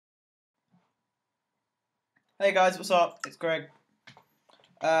Hey guys, what's up? It's Greg.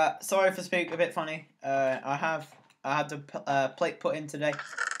 Sorry for speaking a bit funny. I had the plate put in today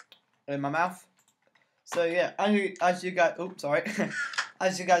in my mouth. So yeah, as you guys, oops, sorry.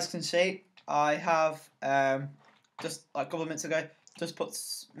 As you guys can see, I have just like a couple of minutes ago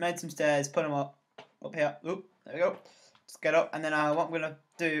just made some stairs, put them up here. Oop, there we go. Just get up, and then what I'm gonna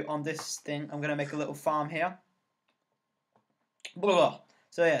do on this thing, I'm gonna make a little farm here. Blah, blah.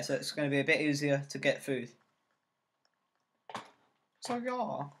 So yeah, so it's gonna be a bit easier to get food. So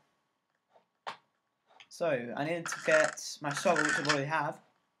yeah. So I need to get my shovel, which I already have.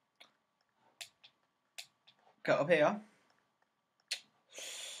 Get up here.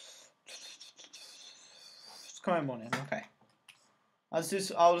 Come on, morning. Okay. I was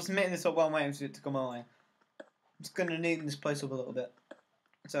just making this up while I'm waiting for it to come on. I'm just gonna neaten this place up a little bit,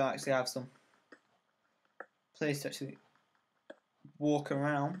 so I actually have some place to actually walk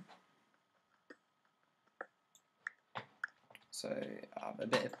around. So I have a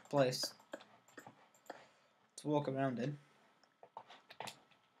bit of place to walk around in.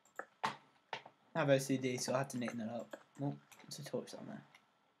 I have OCD, so I had to neaten it up. Oh, there's a torch down there.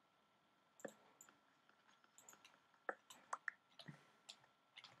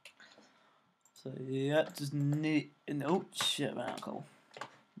 So yeah, just neat. Oh shit, man, cool.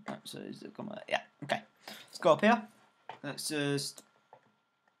 Right, so is it come out? Yeah, okay. Let's go up here. Let's just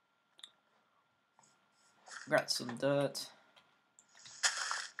grab some dirt.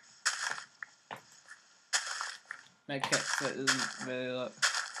 Make it so it doesn't really look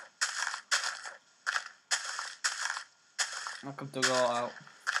like I've dug it all out.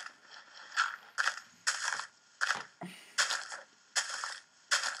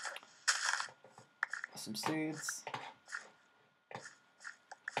 Some seeds.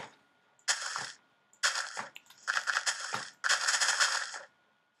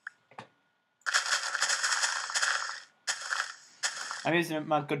 I'm using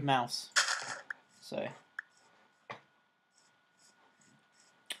my good mouse, so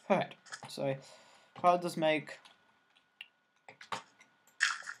perfect. So I'll just make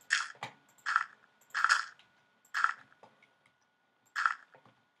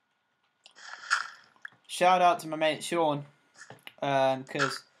shout out to my mate Sean,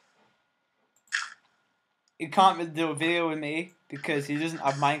 because he can't really do a video with me because he doesn't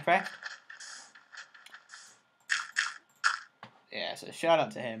have Minecraft. Yeah, so shout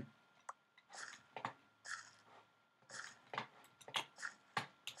out to him.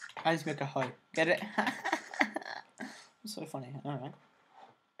 I just make a hoe. Get it? It's so funny. Alright.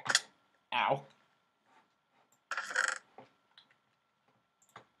 Ow.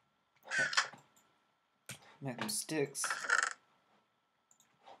 Make them sticks.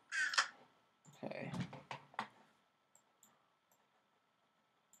 Okay.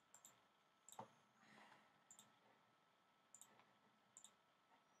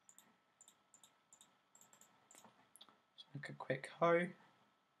 Just make a quick hoe.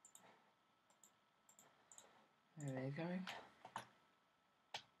 There you go.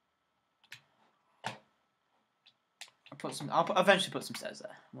 I'll eventually put some stairs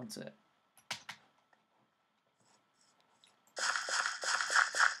there. Once it.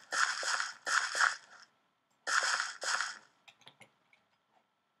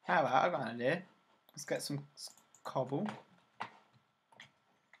 How about, I've got an idea. Let's get some cobble.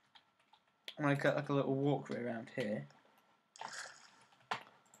 I'm gonna get like a little walkway around here.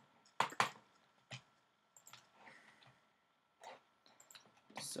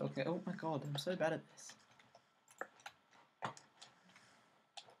 So, okay. Oh my god, I'm so bad at this.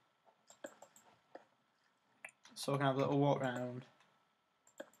 So I can have a little walk around.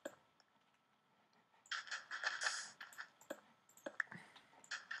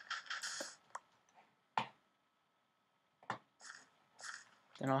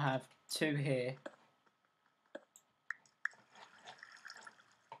 Then I'll have two here.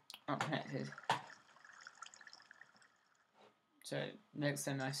 Not connected. So it makes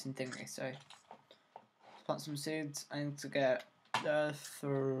them nice and thingy. So plant some seeds. I need to get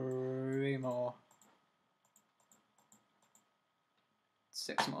 3 more.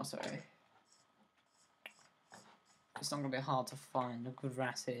 6 more, sorry. It's not going to be hard to find a good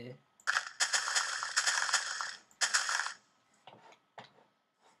rat here.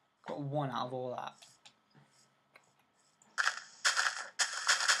 Got 1 out of all that.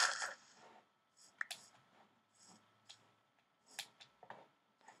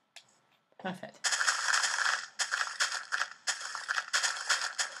 Perfect.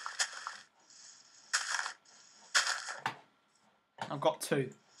 I've got 2.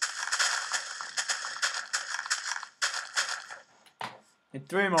 Need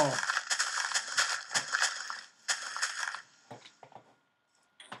 3 more.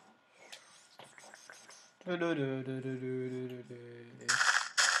 Oh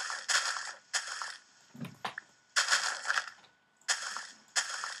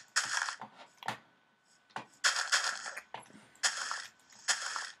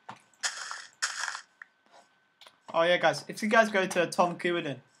yeah, guys, if you guys go to Tom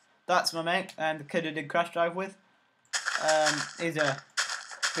Cooiden, that's my mate, and the kid I did Crash Drive with. He's a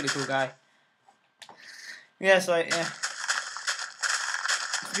pretty cool guy. Yeah, so yeah,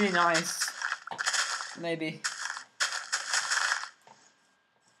 it's really nice. Maybe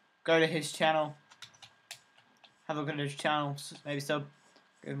go to his channel, have a look at his channel, maybe sub,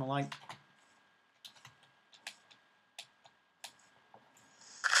 give him a like.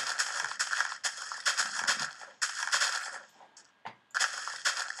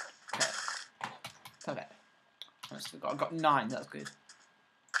 Okay, perfect. I've got 9. That's good.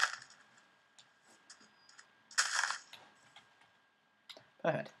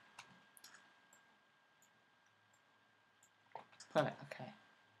 Perfect. Perfect. Okay.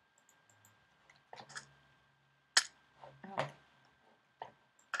 Ow.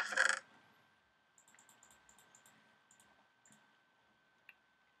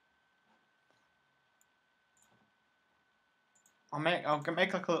 I'll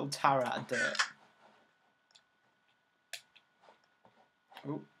make like a little tower out of dirt.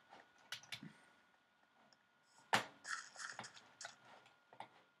 Ooh.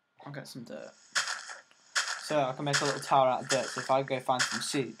 I'll get some dirt. So I can make a little tower out of dirt. So if I go find some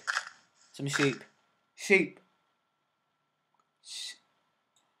sheep, sheep,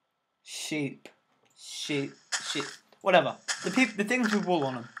 whatever. The things with wool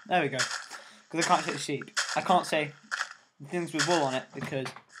on them. There we go. Because I can't say sheep. I can't say the things with wool on it because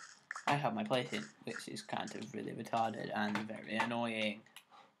I have my place in, which is kind of really retarded and very annoying.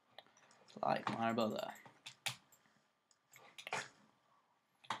 Like my brother.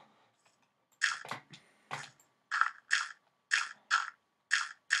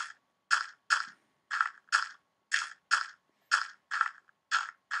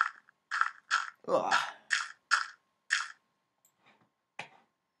 Ugh.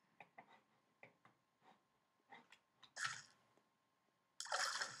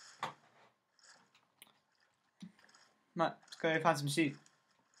 Right, let's go find some sheep.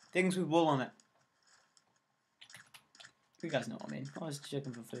 Things with wool on it. You guys know what I mean. I was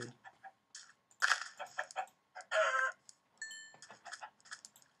checking for food.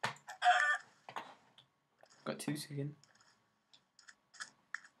 Got 2 chicken.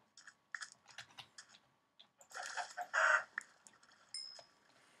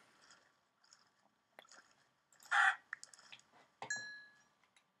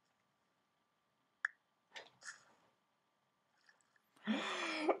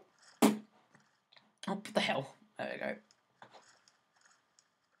 Oh, what the hell? There we go.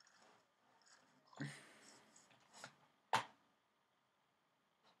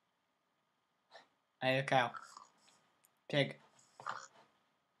 Hey, a cow. Pig.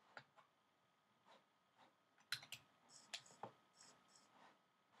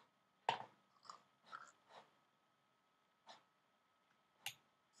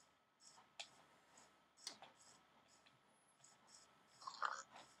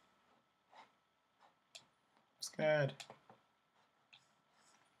 Scared.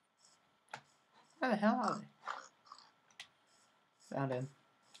 Where the hell are they? Found him.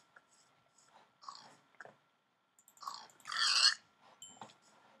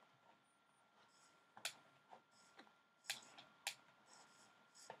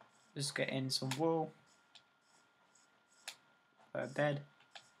 Just get in some wool. For a bed.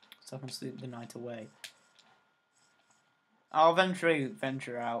 So I can sleep the night away. I'll eventually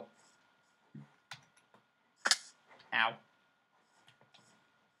venture out. Ow.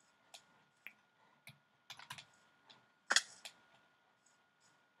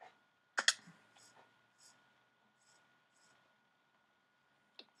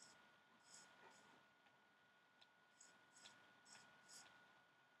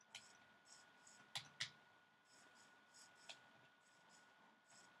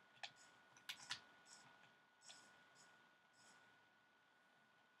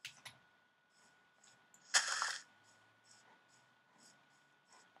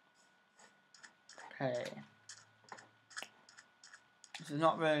 Okay. There's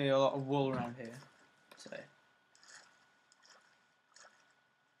not really a lot of wool around here. So. Let's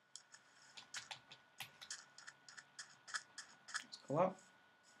go up.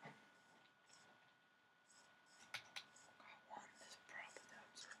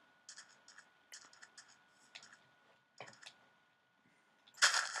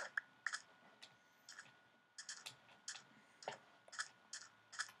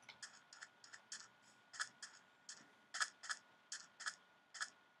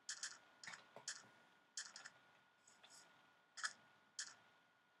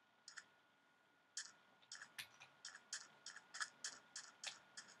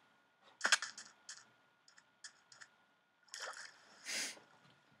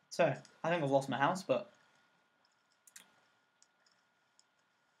 So, I think I've lost my house, but...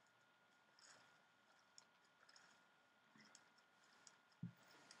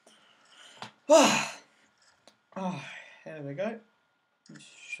 Oh, here we go. This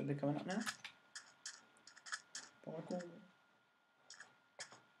should be coming up now.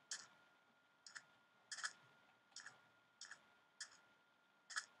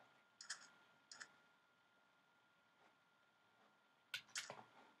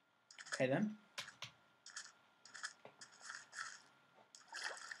 Okay then.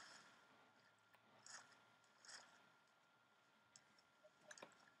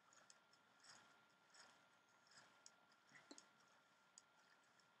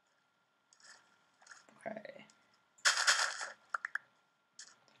 Okay.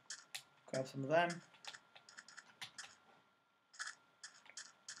 Grab some of them.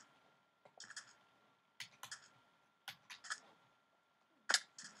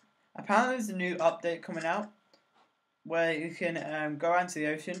 Apparently there's a new update coming out where you can go out into the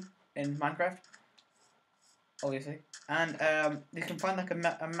ocean in Minecraft, obviously, and you can find like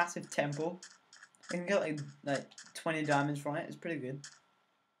a massive temple. You can get like 20 diamonds from it. It's pretty good.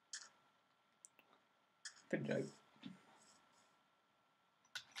 Pretty dope.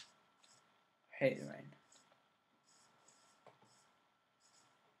 Hate the rain.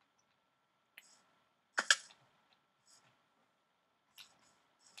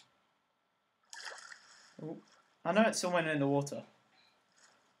 Ooh. I know it's somewhere in the water.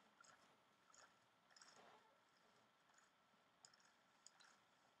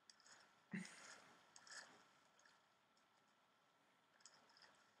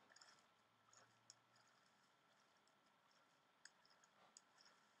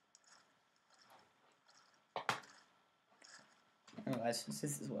 Anyways, this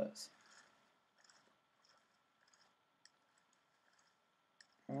is worse.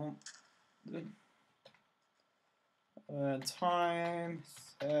 Well, good. Time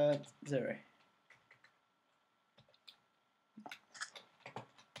 0.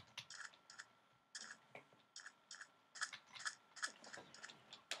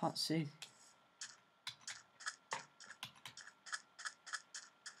 Can't see.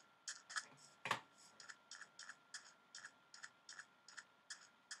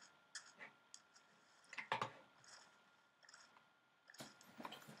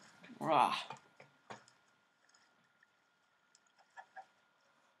 Rah.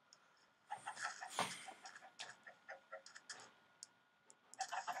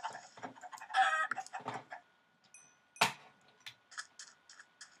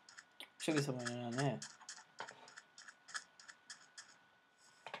 Should be somewhere down there.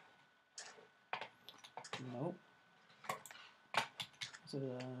 Nope. So,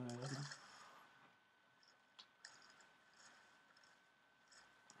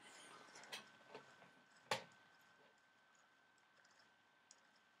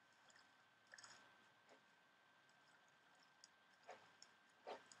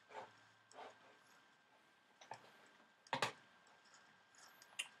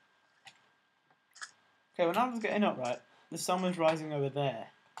 okay, when I was getting up, right, the sun was rising over there.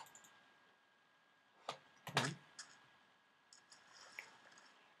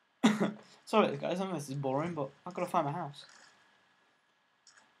 Okay. Sorry guys, I know this is boring, but I've got to find my house.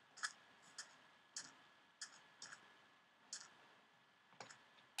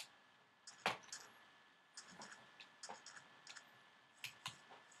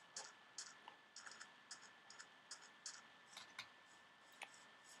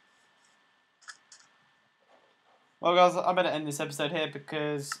 Well guys, I better end this episode here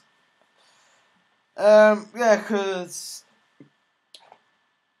because what do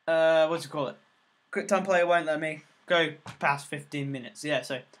you call it? QuickTime Player won't let me go past 15 minutes. Yeah,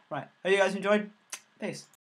 so right. Hope you guys enjoyed. Peace.